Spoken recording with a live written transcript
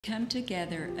Come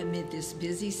together amid this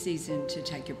busy season to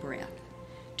take a breath,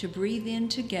 to breathe in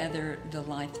together the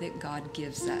life that God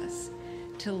gives us,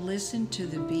 to listen to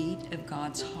the beat of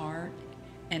God's heart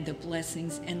and the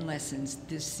blessings and lessons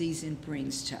this season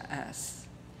brings to us.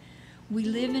 We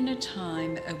live in a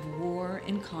time of war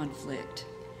and conflict.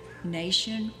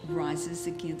 Nation rises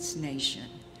against nation.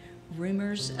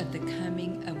 Rumors of the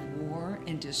coming of war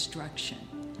and destruction.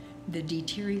 The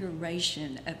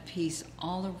deterioration of peace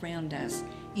all around us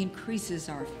increases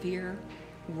our fear,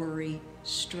 worry,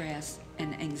 stress,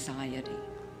 and anxiety.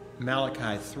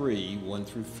 Malachi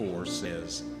 3:1-4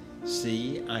 says,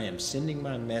 "See, I am sending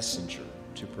my messenger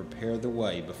to prepare the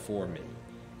way before me,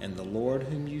 and the Lord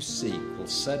whom you seek will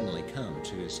suddenly come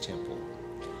to his temple.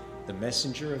 The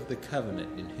messenger of the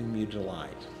covenant in whom you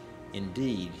delight.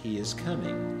 Indeed, he is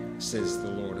coming, says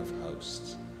the Lord of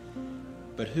hosts.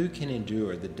 But who can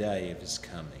endure the day of his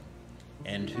coming?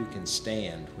 And who can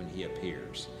stand when he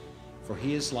appears? For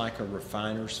he is like a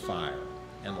refiner's fire,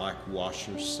 and like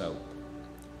washer's soap.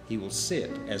 He will sit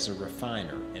as a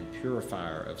refiner and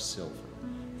purifier of silver,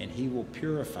 and he will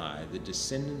purify the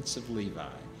descendants of Levi,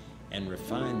 and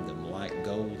refine them like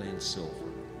gold and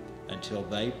silver, until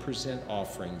they present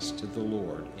offerings to the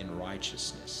Lord in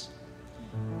righteousness.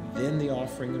 Then the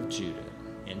offering of Judah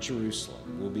and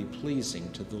Jerusalem will be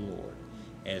pleasing to the Lord,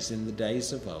 as in the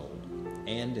days of old,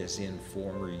 and as in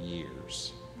former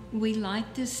years." We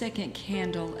light the second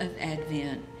candle of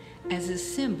Advent as a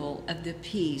symbol of the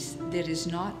peace that is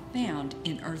not found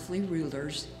in earthly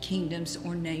rulers, kingdoms,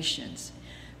 or nations,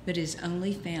 but is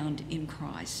only found in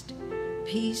Christ.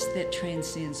 Peace that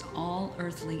transcends all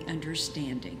earthly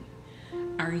understanding.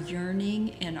 Our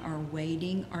yearning and our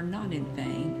waiting are not in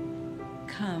vain.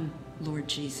 Come, Lord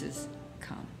Jesus,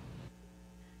 come.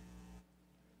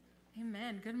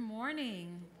 Amen. Good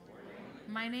morning.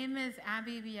 My name is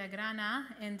Abby Villagrana,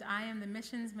 and I am the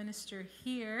missions minister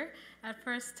here at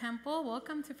First Temple.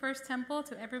 Welcome to First Temple.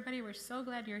 To everybody, we're so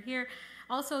glad you're here.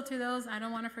 Also to those, I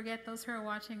don't want to forget those who are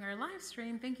watching our live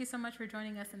stream, thank you so much for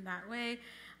joining us in that way.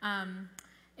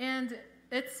 And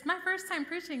it's my first time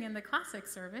preaching in the classic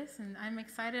service, and I'm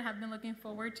excited. I've been looking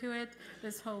forward to it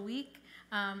this whole week.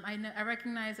 I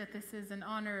recognize that this is an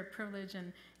honor, a privilege,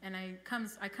 and I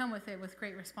come with it with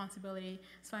great responsibility.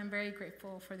 So I'm very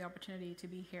grateful for the opportunity to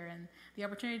be here and the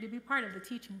opportunity to be part of the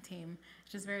teaching team,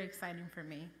 which is very exciting for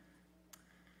me.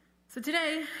 So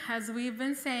today, as we've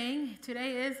been saying,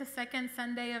 today is the second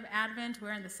Sunday of Advent.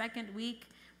 We're in the second week.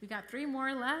 We got 3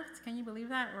 more left. Can you believe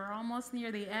that? We're almost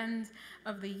near the end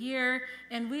of the year.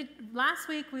 And last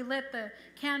week we lit the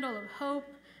candle of hope.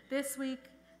 This week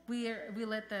we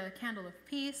lit the candle of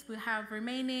peace. We have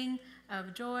remaining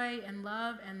of joy and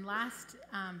love. And last,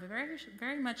 but very,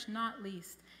 very much not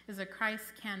least, is a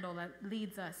Christ candle that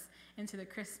leads us into the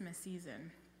Christmas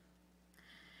season.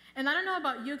 And I don't know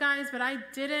about you guys, but I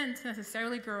didn't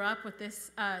necessarily grow up with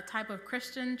this type of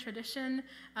Christian tradition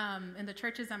in the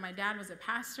churches that my dad was a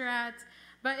pastor at.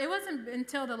 But it wasn't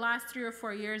until the last 3 or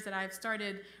 4 years that I've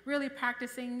started really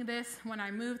practicing this when I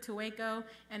moved to Waco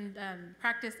and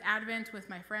practiced Advent with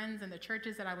my friends and the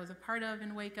churches that I was a part of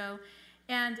in Waco.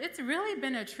 And it's really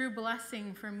been a true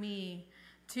blessing for me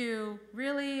to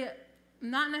really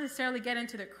not necessarily get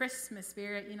into the Christmas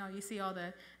spirit. You know, you see all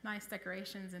the nice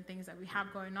decorations and things that we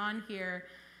have going on here,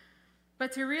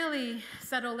 but to really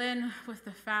settle in with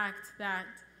the fact that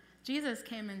Jesus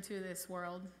came into this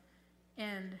world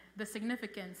and the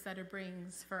significance that it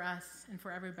brings for us and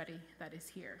for everybody that is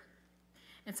here.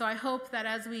 And so I hope that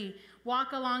as we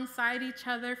walk alongside each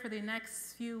other for the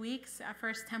next few weeks at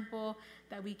First Temple,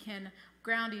 that we can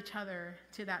ground each other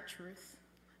to that truth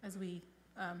as we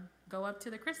go up to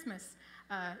the Christmas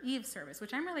Eve service,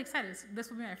 which I'm really excited.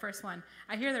 This will be my first one.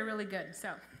 I hear they're really good,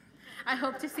 so I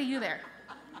hope to see you there.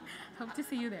 Hope to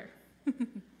see you there.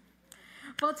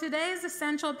 Well, today's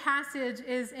essential passage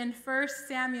is in 1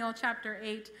 Samuel chapter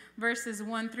 8, verses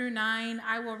 1-9.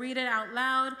 I will read it out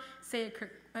loud, say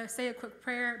a quick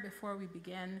prayer before we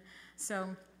begin.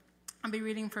 So I'll be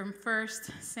reading from 1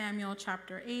 Samuel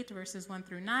chapter 8, verses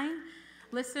 1-9.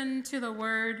 Listen to the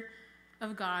word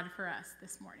of God for us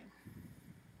this morning.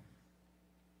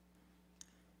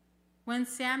 When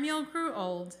Samuel grew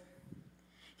old,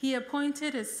 he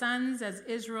appointed his sons as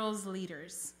Israel's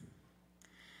leaders.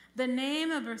 The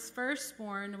name of his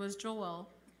firstborn was Joel,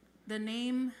 the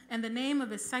name of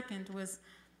his second was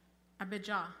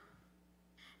Abijah,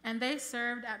 and they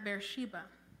served at Beersheba.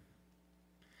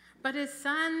 But his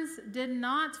sons did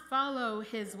not follow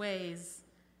his ways.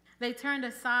 They turned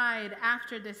aside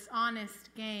after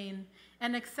dishonest gain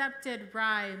and accepted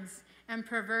bribes and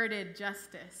perverted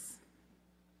justice.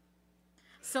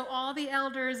 So all the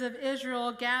elders of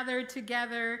Israel gathered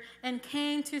together and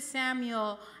came to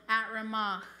Samuel at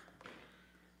Ramah.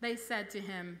 They said to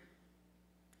him,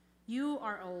 "You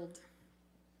are old,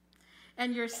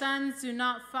 and your sons do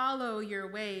not follow your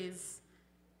ways.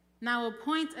 Now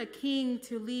appoint a king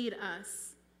to lead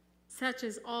us, such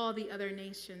as all the other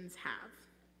nations have."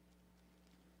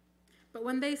 But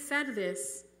when they said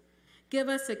this, "Give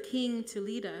us a king to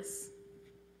lead us,"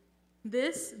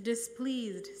 this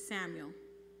displeased Samuel.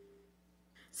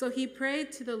 So he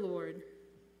prayed to the Lord,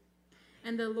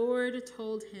 and the Lord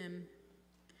told him,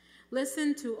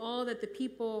 "Listen to all that the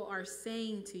people are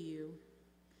saying to you.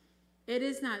 It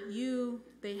is not you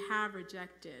they have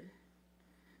rejected,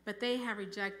 but they have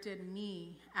rejected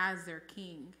me as their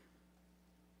king,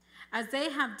 as they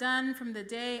have done from the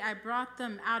day I brought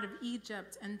them out of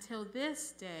Egypt until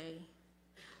this day,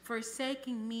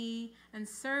 forsaking me and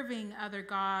serving other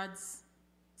gods,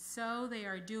 so they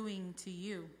are doing to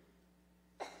you.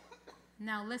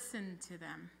 Now listen to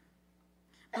them,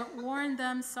 but warn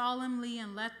them solemnly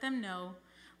and let them know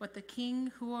what the king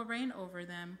who will reign over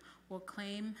them will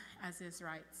claim as his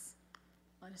rights."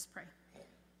 Let us pray.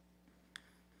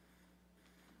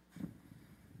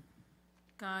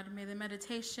 God, may the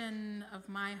meditation of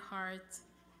my heart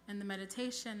and the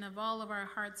meditation of all of our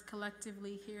hearts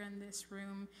collectively here in this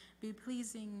room be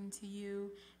pleasing to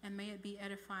you, and may it be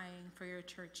edifying for your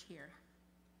church here.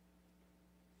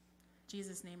 In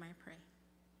Jesus' name I pray.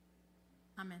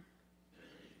 Amen.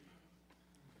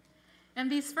 In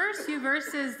these first few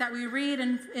verses that we read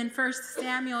in 1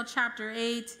 Samuel chapter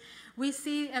 8, we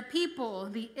see a people,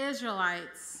 the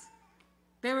Israelites.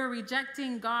 They were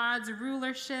rejecting God's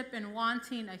rulership and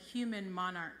wanting a human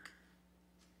monarch.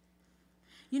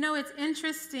 You know, it's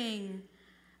interesting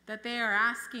that they are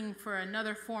asking for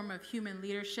another form of human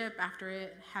leadership after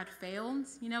it had failed,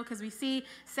 because we see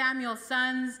Samuel's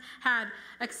sons had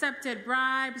accepted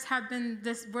bribes,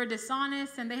 were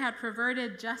dishonest, and they had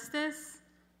perverted justice,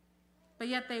 but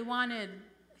yet they wanted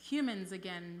humans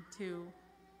again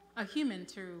a human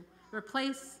to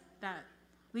replace that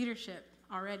leadership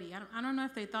already. I don't know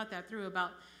if they thought that through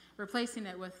about replacing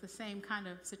it with the same kind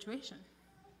of situation.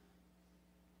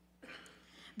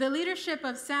 The leadership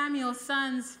of Samuel's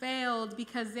sons failed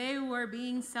because they were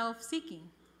being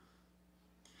self-seeking.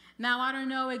 Now, I don't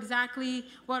know exactly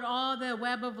what all the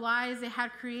web of lies they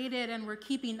had created and were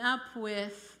keeping up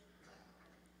with,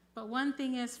 but one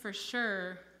thing is for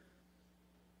sure,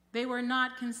 they were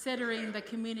not considering the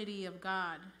community of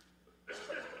God.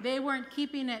 They weren't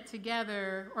keeping it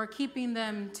together or keeping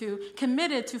them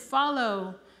committed to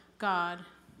follow God.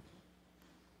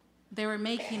 They were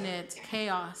making it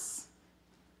chaos.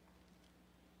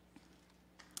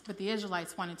 But the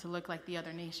Israelites wanted to look like the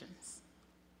other nations.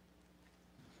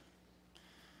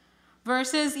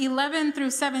 Verses 11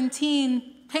 through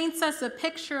 17 paints us a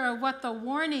picture of what the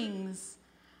warnings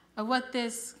of what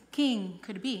this king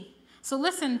could be. So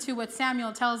listen to what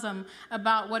Samuel tells them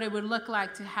about what it would look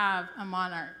like to have a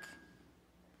monarch.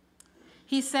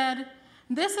 He said,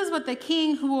 "This is what the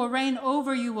king who will reign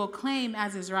over you will claim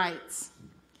as his rights.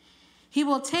 He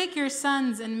will take your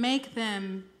sons and make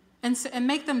them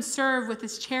serve with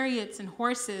his chariots and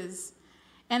horses,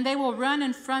 and they will run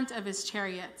in front of his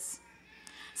chariots.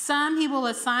 Some he will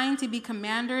assign to be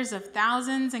commanders of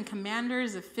thousands and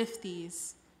commanders of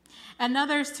 50s, and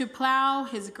others to plow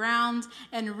his ground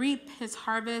and reap his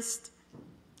harvest,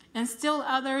 and still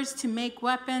others to make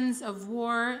weapons of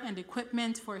war and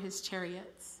equipment for his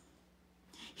chariots.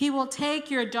 He will take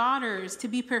your daughters to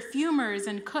be perfumers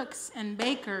and cooks and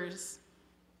bakers.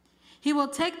 He will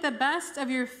take the best of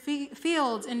your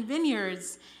fields and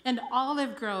vineyards and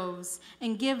olive groves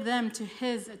and give them to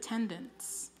his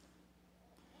attendants.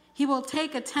 He will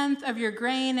take 1/10 of your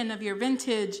grain and of your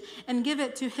vintage and give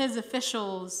it to his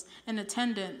officials and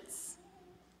attendants.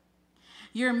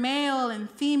 Your male and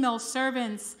female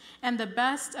servants and the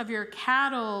best of your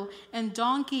cattle and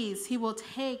donkeys he will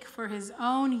take for his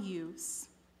own use.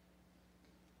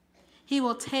 He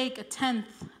will take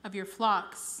 1/10 of your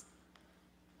flocks,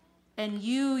 and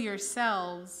you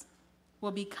yourselves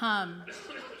will become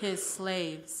his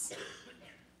slaves."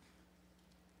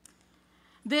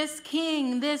 This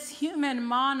king, this human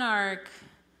monarch,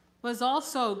 was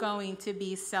also going to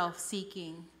be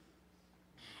self-seeking.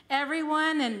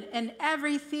 Everyone and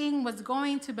everything was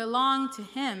going to belong to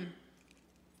him.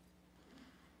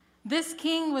 This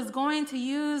king was going to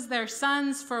use their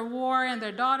sons for war and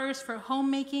their daughters for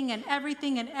homemaking, and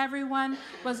everything and everyone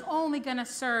was only going to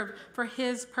serve for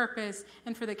his purpose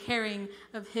and for the caring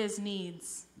of his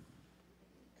needs.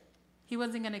 He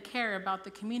wasn't going to care about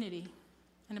the community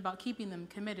and about keeping them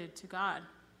committed to God.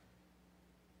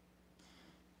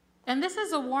 And this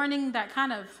is a warning that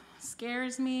kind of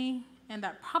scares me and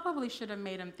that probably should have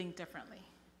made him think differently.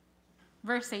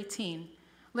 Verse 18.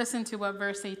 Listen to what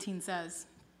verse 18 says.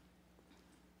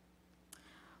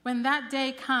 When that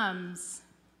day comes,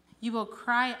 you will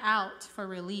cry out for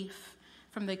relief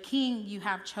from the king you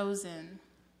have chosen,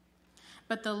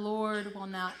 but the Lord will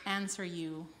not answer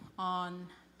you on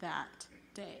that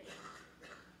day.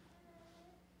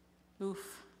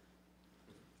 Oof.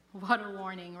 What a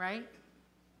warning, right?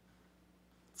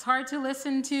 It's hard to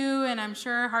listen to, and I'm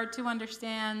sure hard to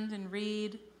understand and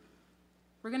read.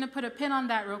 We're going to put a pin on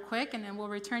that real quick, and then we'll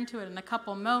return to it in a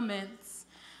couple moments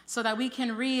so that we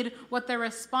can read what the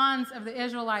response of the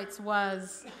Israelites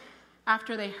was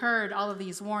after they heard all of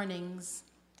these warnings.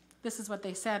 This is what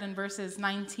they said in verses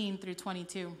 19 through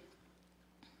 22.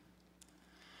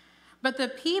 But the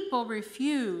people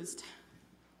refused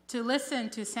to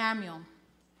listen to Samuel.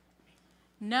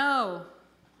 No,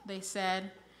 they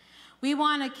said, we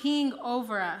want a king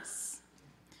over us.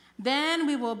 Then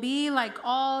we will be like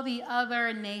all the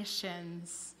other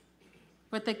nations,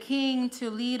 with a king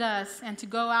to lead us and to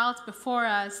go out before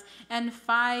us and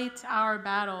fight our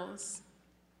battles.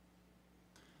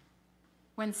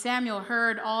 When Samuel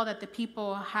heard all that the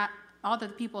people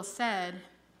said,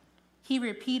 he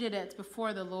repeated it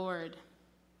before the Lord.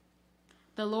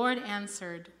 The Lord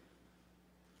answered,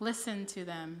 listen to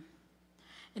them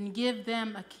and give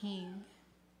them a king.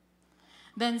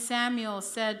 Then Samuel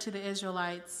said to the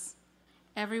Israelites,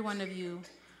 every one of you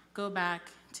go back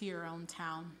to your own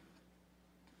town.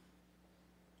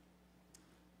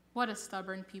 What a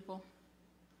stubborn people.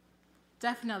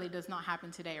 Definitely does not happen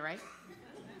today, right?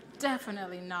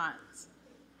 Definitely not.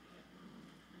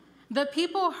 The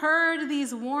people heard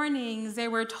these warnings they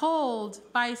were told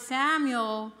by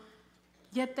Samuel,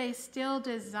 yet they still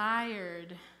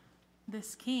desired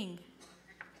this king.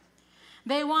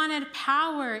 They wanted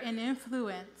power and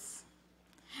influence.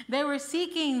 They were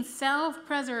seeking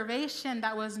self-preservation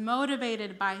that was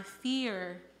motivated by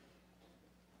fear.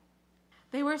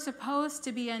 They were supposed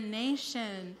to be a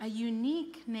nation, a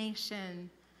unique nation,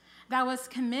 that was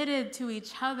committed to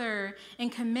each other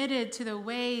and committed to the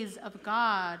ways of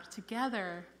God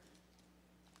together.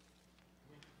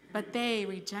 But they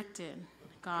rejected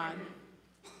God.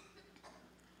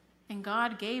 And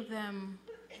God gave them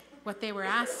what they were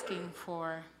asking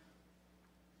for.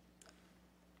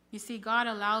 You see, God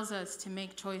allows us to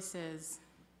make choices,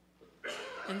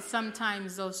 and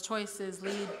sometimes those choices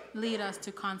lead us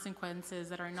to consequences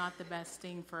that are not the best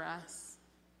thing for us.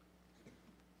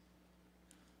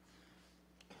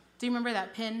 Do you remember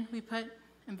that pin we put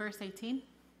in verse 18?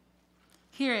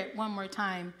 Hear it one more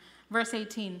time. Verse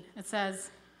 18, it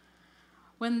says,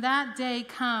 when that day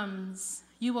comes,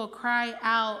 you will cry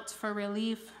out for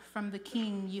relief from the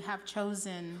king you have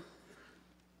chosen,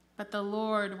 but the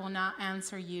Lord will not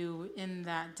answer you in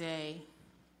that day.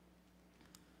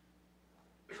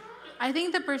 I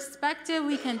think the perspective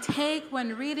we can take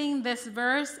when reading this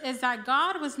verse is that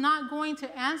God was not going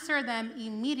to answer them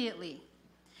immediately.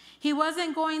 He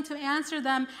wasn't going to answer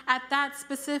them at that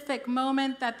specific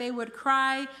moment that they would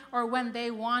cry or when they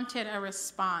wanted a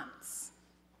response.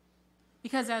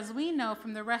 Because as we know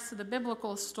from the rest of the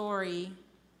biblical story,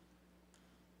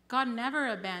 God never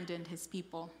abandoned his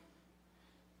people.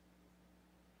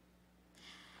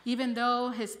 Even though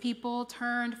his people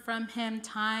turned from him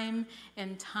time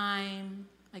and time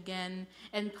again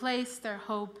and placed their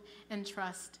hope and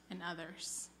trust in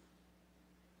others.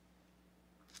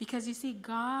 Because you see,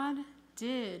 God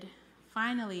did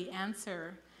finally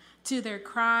answer to their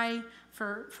cry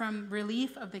from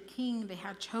relief of the king they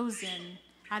had chosen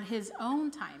at his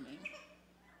own timing.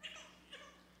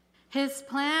 His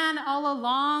plan all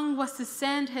along was to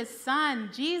send his son,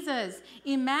 Jesus,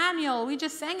 Emmanuel. We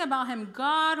just sang about him,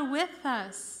 God with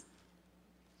us,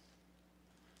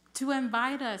 to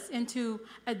invite us into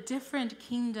a different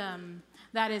kingdom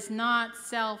that is not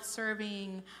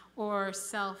self-serving or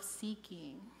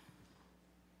self-seeking.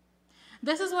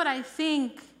 This is what I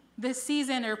think this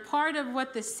season, or part of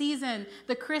what the season,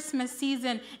 the Christmas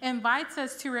season, invites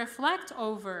us to reflect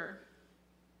over.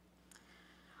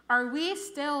 Are we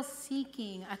still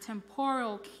seeking a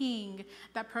temporal king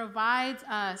that provides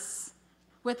us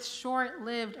with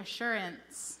short-lived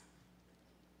assurance?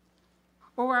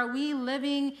 Or are we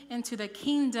living into the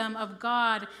kingdom of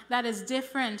God that is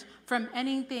different from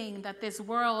anything that this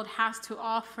world has to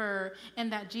offer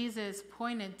and that Jesus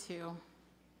pointed to?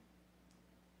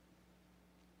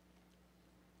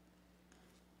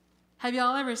 Have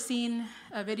y'all ever seen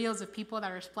videos of people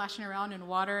that are splashing around in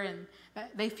water and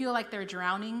they feel like they're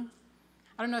drowning?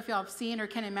 I don't know if y'all have seen or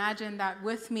can imagine that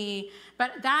with me,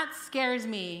 but that scares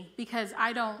me because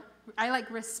I don't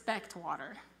respect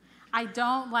water. I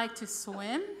don't like to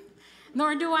swim,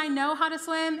 nor do I know how to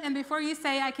swim. And before you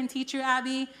say I can teach you,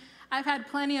 Abby, I've had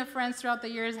plenty of friends throughout the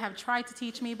years have tried to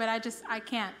teach me, but I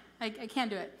can't. I can't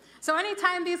do it. So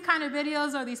anytime these kind of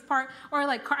videos or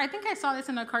I think I saw this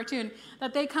in a cartoon,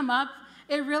 that they come up,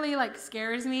 it really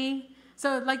scares me.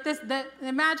 So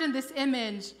imagine this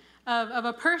image of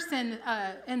a person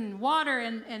in water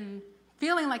and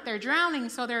feeling like they're drowning.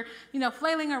 So they're,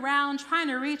 flailing around, trying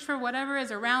to reach for whatever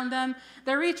is around them.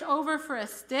 They reach over for a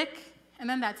stick, and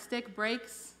then that stick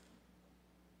breaks.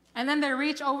 And then they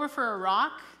reach over for a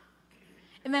rock,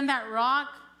 and then that rock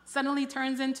suddenly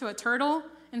turns into a turtle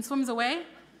and swims away.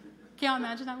 Can y'all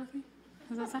imagine that with me?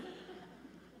 Is that sad?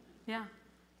 Yeah.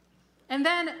 And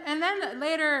then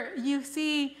later you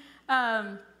see,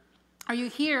 or you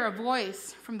hear a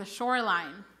voice from the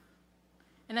shoreline.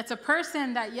 And it's a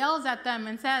person that yells at them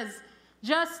and says,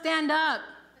 "Just stand up."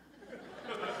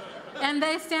 And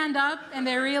they stand up and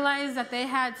they realize that they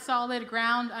had solid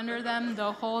ground under them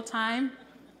the whole time.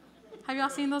 Have y'all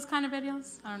seen those kind of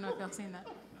videos? I don't know if y'all seen that.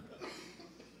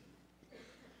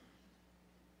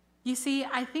 You see,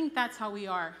 I think that's how we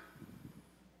are.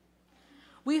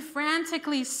 We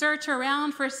frantically search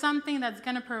around for something that's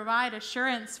going to provide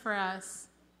assurance for us.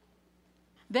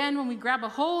 Then when we grab a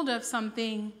hold of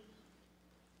something,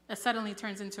 it suddenly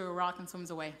turns into a rock and swims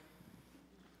away.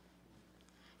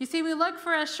 You see, we look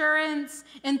for assurance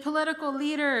in political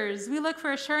leaders. We look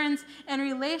for assurance in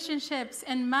relationships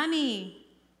and money.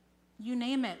 You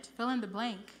name it, fill in the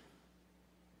blank.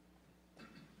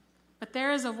 But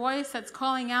there is a voice that's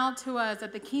calling out to us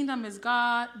that the kingdom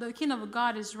of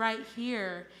God is right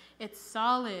here. It's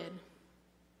solid.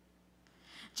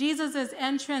 Jesus'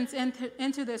 entrance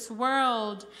into this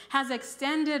world has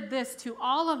extended this to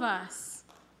all of us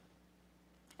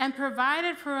and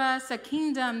provided for us a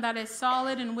kingdom that is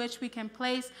solid in which we can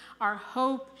place our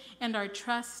hope and our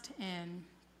trust in.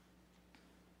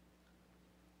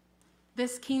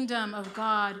 This kingdom of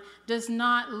God does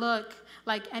not look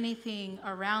like anything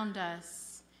around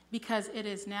us because it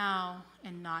is now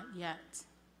and not yet.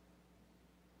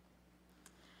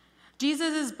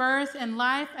 Jesus' birth and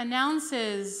life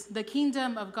announces the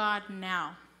kingdom of God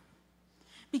now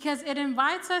because it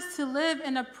invites us to live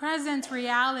in a present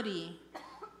reality,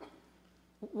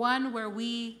 one where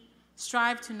we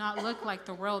strive to not look like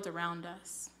the world around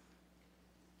us.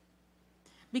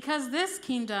 Because this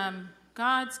kingdom,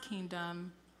 God's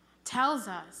kingdom, tells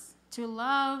us to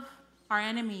love our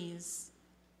enemies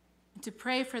and to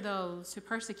pray for those who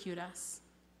persecute us.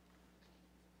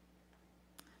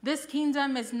 This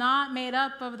kingdom is not made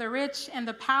up of the rich and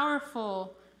the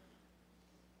powerful,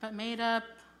 but made up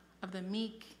of the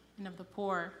meek and of the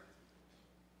poor.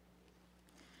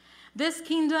 This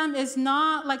kingdom is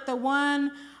not like the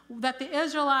one that the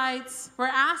Israelites were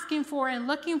asking for and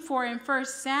looking for in 1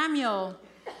 Samuel,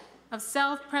 of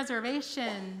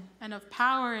self-preservation and of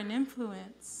power and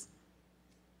influence.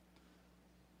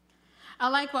 I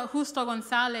like what Justo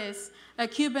Gonzalez, a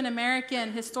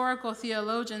Cuban-American historical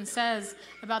theologian, says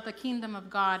about the kingdom of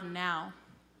God now.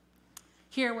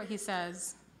 Hear what he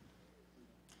says.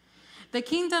 The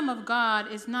kingdom of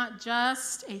God is not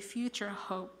just a future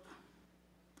hope,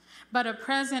 but a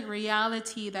present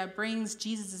reality that brings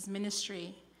Jesus'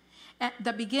 ministry,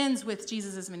 that begins with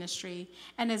Jesus' ministry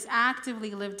and is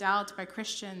actively lived out by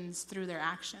Christians through their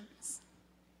actions.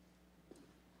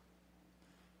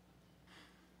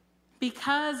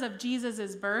 Because of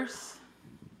Jesus' birth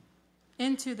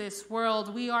into this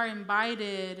world, we are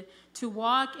invited to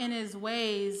walk in his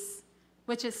ways,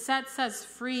 which sets us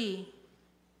free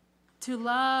to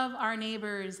love our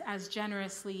neighbors as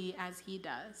generously as he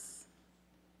does.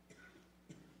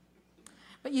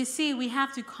 But you see, we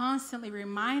have to constantly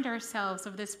remind ourselves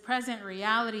of this present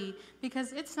reality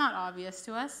because it's not obvious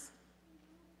to us.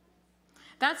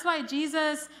 That's why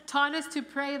Jesus taught us to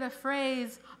pray the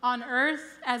phrase, "on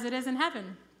earth as it is in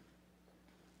heaven."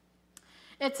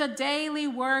 It's a daily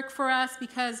work for us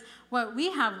because what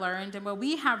we have learned and what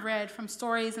we have read from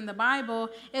stories in the Bible,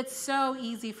 it's so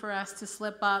easy for us to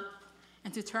slip up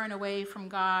and to turn away from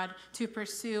God to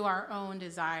pursue our own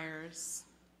desires.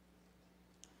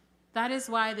 That is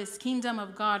why this kingdom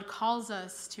of God calls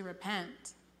us to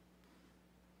repent.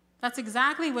 That's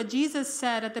exactly what Jesus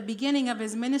said at the beginning of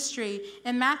his ministry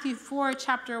in Matthew 4,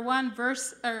 chapter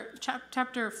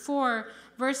 4,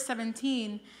 verse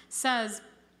 17 says,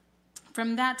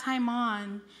 "From that time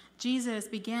on, Jesus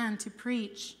began to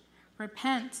preach,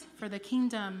 'Repent, for the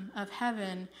kingdom of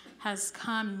heaven has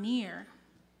come near.'"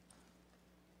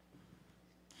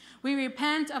 We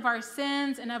repent of our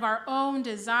sins and of our own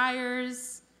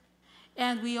desires,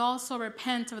 and we also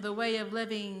repent of the way of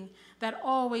living that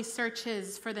always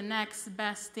searches for the next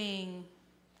best thing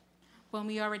when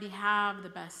we already have the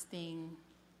best thing,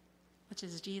 which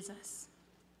is Jesus.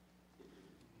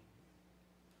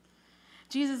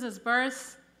 Jesus'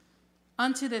 birth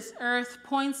unto this earth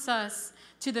points us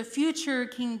to the future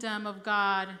kingdom of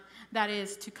God that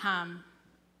is to come,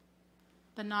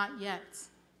 the not yet.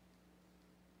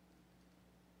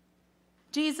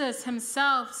 Jesus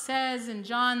himself says in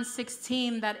John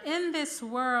 16 that in this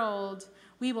world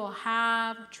we will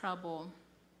have trouble.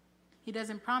 He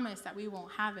doesn't promise that we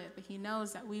won't have it, but he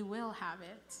knows that we will have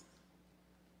it.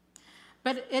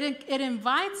 But it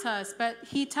invites us, but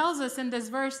he tells us in this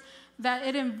verse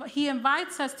that he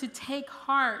invites us to take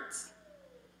heart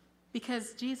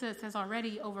because Jesus has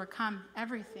already overcome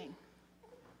everything.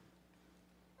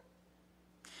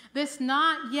 This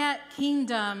not yet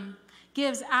kingdom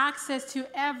gives access to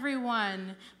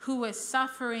everyone who is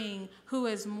suffering, who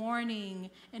is mourning,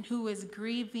 and who is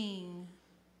grieving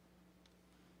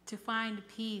to find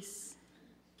peace,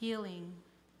 healing,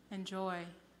 and joy.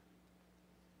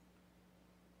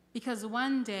 Because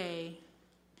one day,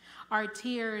 our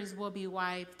tears will be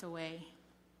wiped away.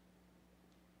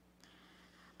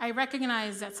 I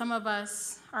recognize that some of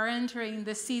us are entering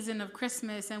this season of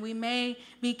Christmas, and we may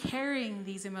be carrying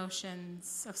these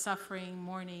emotions of suffering,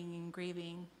 mourning, and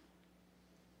grieving.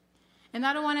 And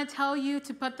I don't want to tell you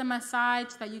to put them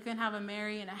aside so that you can have a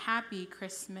merry and a happy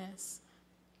Christmas.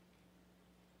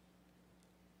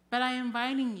 But I am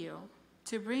inviting you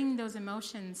to bring those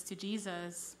emotions to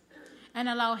Jesus and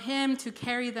allow him to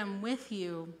carry them with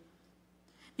you.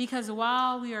 Because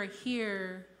while we are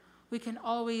here, we can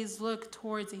always look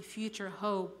towards a future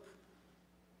hope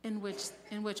in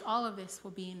which all of this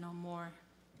will be no more.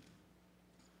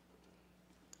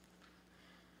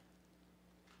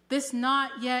 This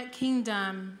not yet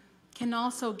kingdom can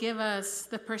also give us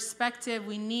the perspective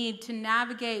we need to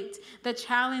navigate the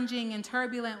challenging and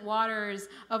turbulent waters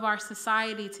of our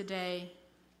society today.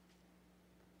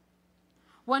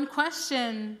 One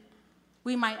question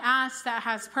we might ask that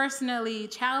has personally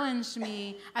challenged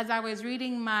me as I was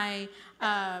reading my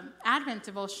Advent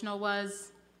devotional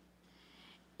was,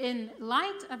 in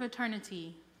light of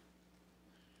eternity,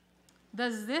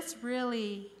 does this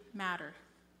really matter?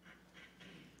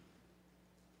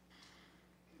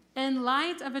 In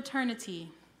light of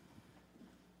eternity,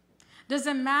 does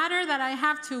it matter that I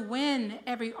have to win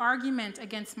every argument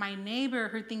against my neighbor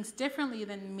who thinks differently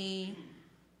than me?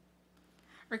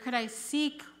 Or could I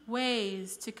seek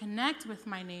ways to connect with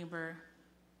my neighbor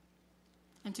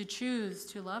and to choose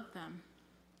to love them?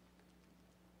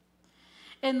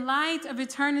 In light of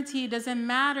eternity, does it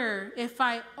matter if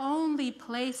I only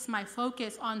place my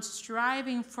focus on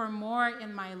striving for more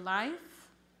in my life?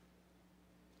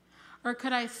 Or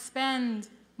could I spend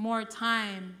more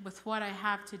time with what I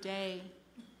have today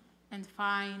and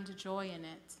find joy in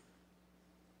it?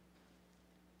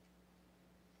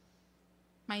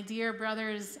 My dear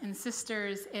brothers and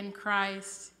sisters in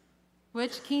Christ,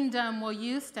 which kingdom will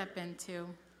you step into?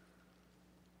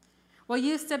 Will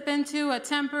you step into a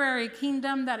temporary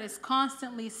kingdom that is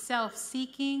constantly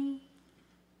self-seeking?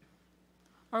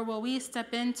 Or will we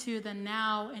step into the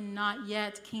now and not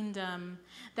yet kingdom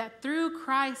that through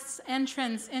Christ's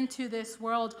entrance into this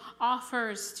world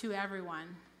offers to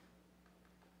everyone?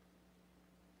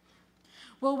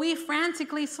 Will we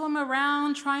frantically swim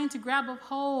around trying to grab a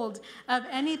hold of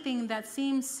anything that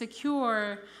seems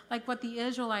secure, like what the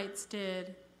Israelites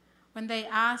did when they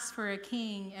asked for a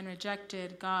king and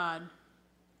rejected God?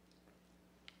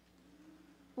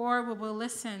 Or will we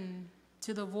listen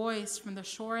to the voice from the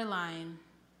shoreline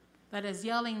that is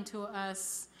yelling to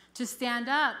us to stand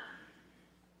up?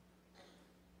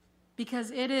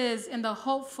 Because it is in the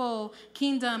hopeful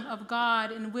kingdom of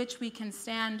God in which we can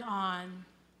stand on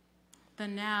the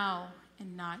now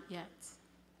and not yet.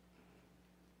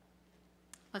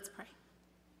 Let's pray.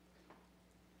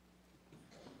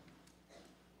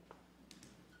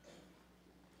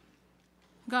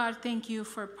 God, thank you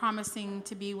for promising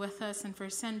to be with us and for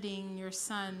sending your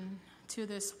Son to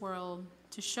this world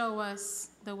to show us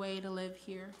the way to live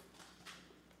here.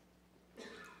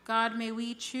 God, may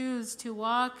we choose to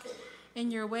walk in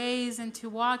your ways and to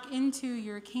walk into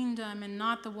your kingdom and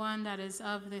not the one that is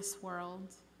of this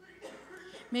world.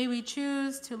 May we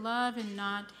choose to love and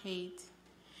not hate.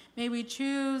 May we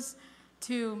choose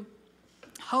to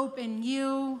hope in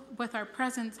you with our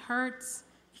present hurts,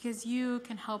 because you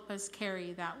can help us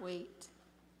carry that weight.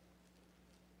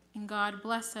 And God,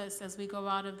 bless us as we go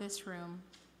out of this room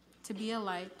to be a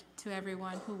light to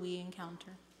everyone who we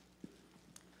encounter.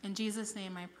 In Jesus'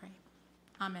 name I pray.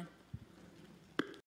 Amen.